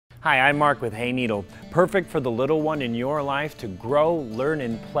Hi, I'm Mark with Hayneedle. Perfect for the little one in your life to grow, learn,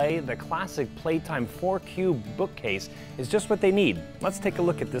 and play, the classic Playtime 4-cube bookcase is just what they need. Let's take a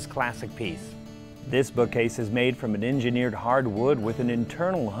look at this classic piece. This bookcase is made from an engineered hardwood with an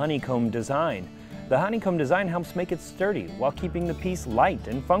internal honeycomb design. The honeycomb design helps make it sturdy while keeping the piece light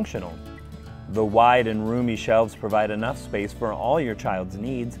and functional. The wide and roomy shelves provide enough space for all your child's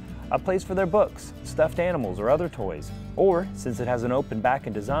needs, a place for their books, stuffed animals, or other toys. Or, since it has an open back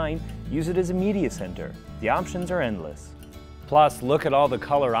and design, use it as a media center. The options are endless. Plus, look at all the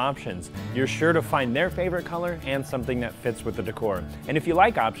color options. You're sure to find their favorite color and something that fits with the decor. And if you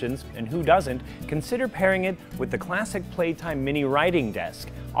like options, and who doesn't, consider pairing it with the classic Playtime mini writing desk,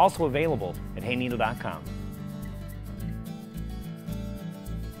 also available at hayneedle.com.